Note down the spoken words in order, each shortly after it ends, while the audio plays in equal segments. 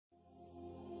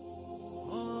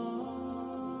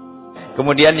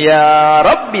Kemudian ya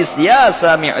Rabbi ya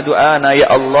sami' du'ana, ya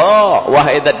Allah,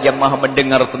 wahai zat yang maha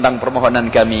mendengar tentang permohonan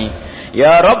kami.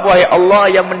 Ya Rabb, wahai Allah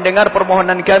yang mendengar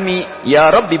permohonan kami. Ya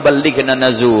Rabbi ballighna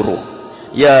nazuru.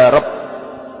 Ya Rabb,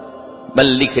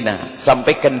 ballighna,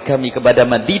 sampaikan kami kepada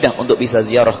Madinah untuk bisa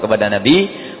ziarah kepada Nabi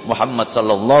Muhammad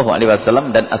sallallahu alaihi wasallam.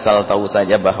 Dan asal tahu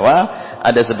saja bahwa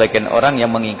ada sebagian orang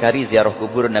yang mengingkari ziarah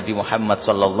kubur Nabi Muhammad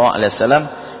sallallahu alaihi wasallam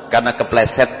karena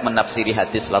kepleset menafsiri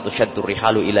hadis la tushaddu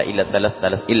rihalu illa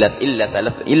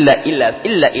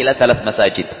thalath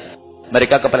masajid.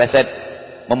 Mereka kepleset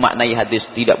memaknai hadis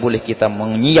tidak boleh kita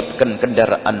menyiapkan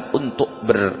kendaraan untuk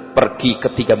pergi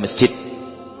ke 3 masjid.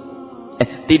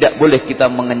 Tidak boleh kita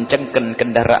mengencangkan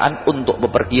kendaraan untuk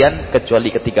bepergian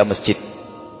kecuali ke 3 masjid.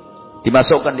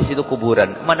 Dimasukkan di situ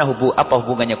kuburan. Apa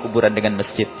hubungannya kuburan dengan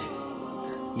masjid?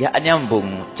 Ya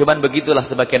nyambung. Cuman begitulah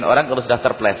sebagian orang kalau sudah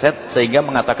terpleset sehingga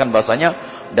mengatakan bahasanya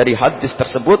dari hadis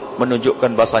tersebut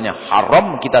menunjukkan bahasanya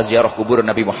haram kita ziarah kubur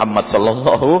Nabi Muhammad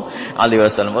sallallahu alaihi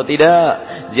wasallam. Oh tidak,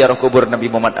 ziarah kubur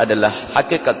Nabi Muhammad adalah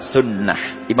hakikat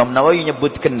sunnah. Imam Nawawi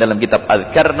menyebutkan dalam kitab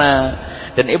Al-Karna,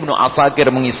 dan Ibnu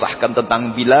Asakir mengisahkan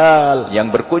tentang Bilal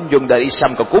yang berkunjung dari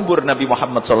Syam ke kubur Nabi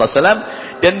Muhammad sallallahu alaihi wasallam.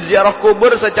 Dan ziarah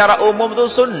kubur secara umum itu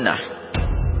sunnah.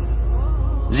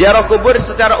 Ziarah kubur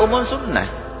secara umum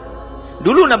sunnah.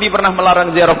 Dulu Nabi pernah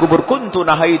melarang ziarah kubur. Kuntu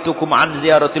nahaitukum an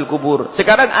ziaratil kubur.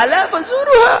 Sekarang ala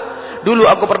fazuruha. Dulu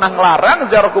aku pernah melarang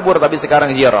ziarah kubur, tapi sekarang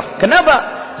ziarah. Kenapa?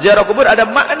 Ziarah kubur ada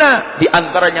makna. Di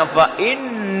antaranya fa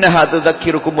innaha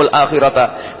tudzakirukumul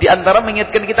akhirata. Di antara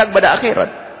mengingatkan kita kepada akhirat.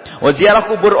 Ziarah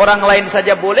kubur orang lain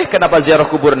saja boleh, kenapa ziarah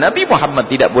kubur Nabi Muhammad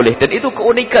tidak boleh? Dan itu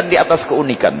keunikan di atas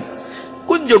keunikan.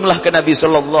 Kunjunglah ke Nabi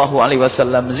sallallahu alaihi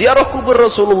wasallam. Ziarah kubur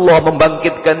Rasulullah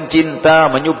membangkitkan cinta,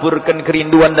 menyuburkan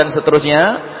kerinduan dan seterusnya.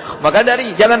 Maka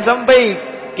jangan sampai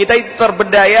kita itu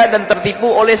terbedaya dan tertipu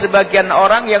oleh sebagian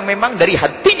orang yang memang dari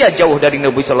hatinya jauh dari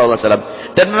Nabi sallallahu alaihi wasallam.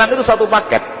 Dan memang itu satu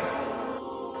paket.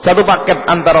 Satu paket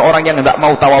antara orang yang enggak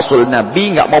mau tawasul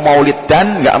Nabi, enggak mau maulid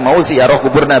dan enggak mau ziarah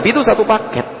kubur Nabi, itu satu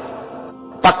paket.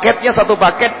 Paketnya satu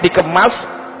paket dikemas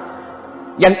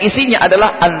yang isinya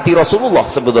adalah anti Rasulullah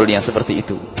sebetulnya, seperti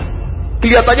itu.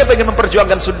 Kelihatannya pengen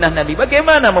memperjuangkan sunnah Nabi.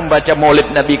 Bagaimana membaca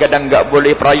maulid Nabi kadang enggak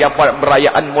boleh,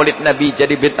 perayaan maulid Nabi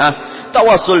jadi bid'ah.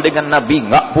 Tawasul dengan Nabi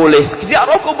enggak boleh.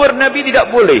 Ziarah kubur Nabi tidak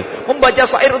boleh. Membaca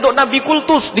syair untuk Nabi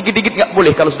kultus dikit-dikit enggak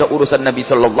boleh kalau sudah urusan Nabi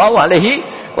sallallahu alaihi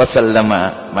wasallam.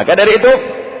 Maka dari itu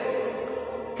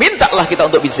mintalah kita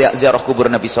untuk bisa ziarah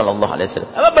kubur Nabi sallallahu alaihi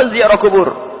wasallam. Apa ziarah kubur?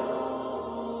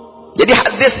 Jadi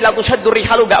hadis la tushaddu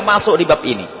rihalu enggak masuk di bab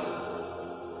ini.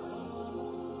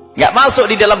 Enggak masuk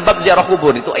di dalam bab ziarah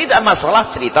kubur itu. Itu masalah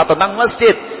cerita tentang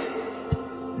masjid.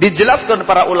 Dijelaskan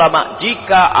para ulama,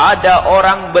 jika ada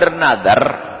orang bernadar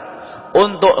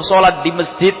untuk sholat di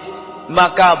masjid,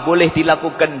 maka boleh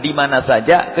dilakukan di mana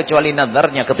saja kecuali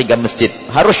nadarnya ke 3 masjid.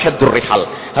 Harus syaddur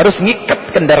rihal, harus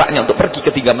ngikat kendaraannya untuk pergi ke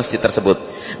 3 masjid tersebut.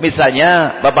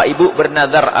 Misalnya bapak ibu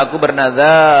bernadar, aku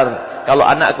bernadar kalau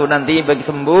anakku nanti bagi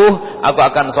sembuh, aku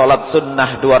akan sholat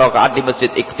sunnah 2 rakaat di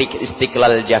Masjid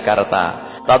Istiqlal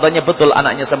Jakarta. Tadanya betul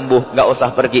anaknya sembuh, nggak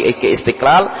usah pergi ke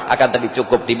Istiqlal, akan tapi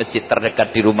cukup di masjid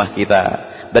terdekat di rumah kita.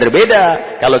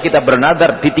 Berbeda kalau kita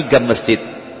bernadar di 3 masjid.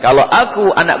 Kalau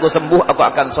anakku sembuh, aku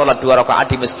akan sholat 2 rakaat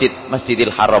di Masjidil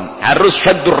Haram. Harus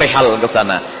syaddur rihal ke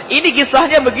sana. Ini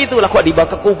kisahnya begitulah. Kok dibawa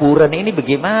ke kuburan? Ini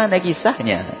bagaimana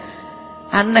kisahnya?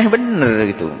 Aneh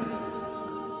bener gitu.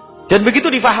 Dan begitu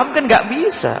difahamkan nggak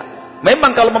bisa.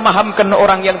 Memang kalau memahamkan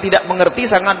orang yang tidak mengerti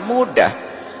sangat mudah.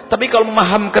 Tapi kalau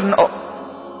memahamkan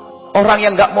orang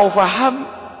yang nggak mau faham,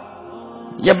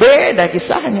 ya beda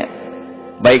kisahnya.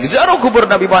 Baik, ziarah kubur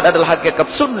Nabi Muhammad adalah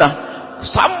hakikat sunnah.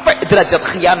 Sampai derajat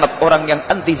khianat orang yang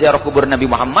anti ziarah kubur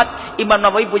Nabi Muhammad, Imam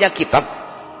Nawawi punya kitab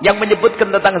yang menyebutkan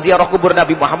tentang ziarah kubur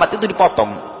Nabi Muhammad itu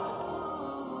dipotong.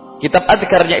 Kitab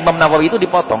Adhkarnya Imam Nawawi itu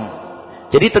dipotong.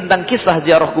 Jadi tentang kisah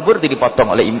ziarah kubur itu dipotong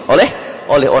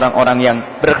oleh orang-orang yang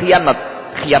berkhianat,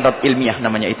 khianat ilmiah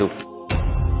namanya itu.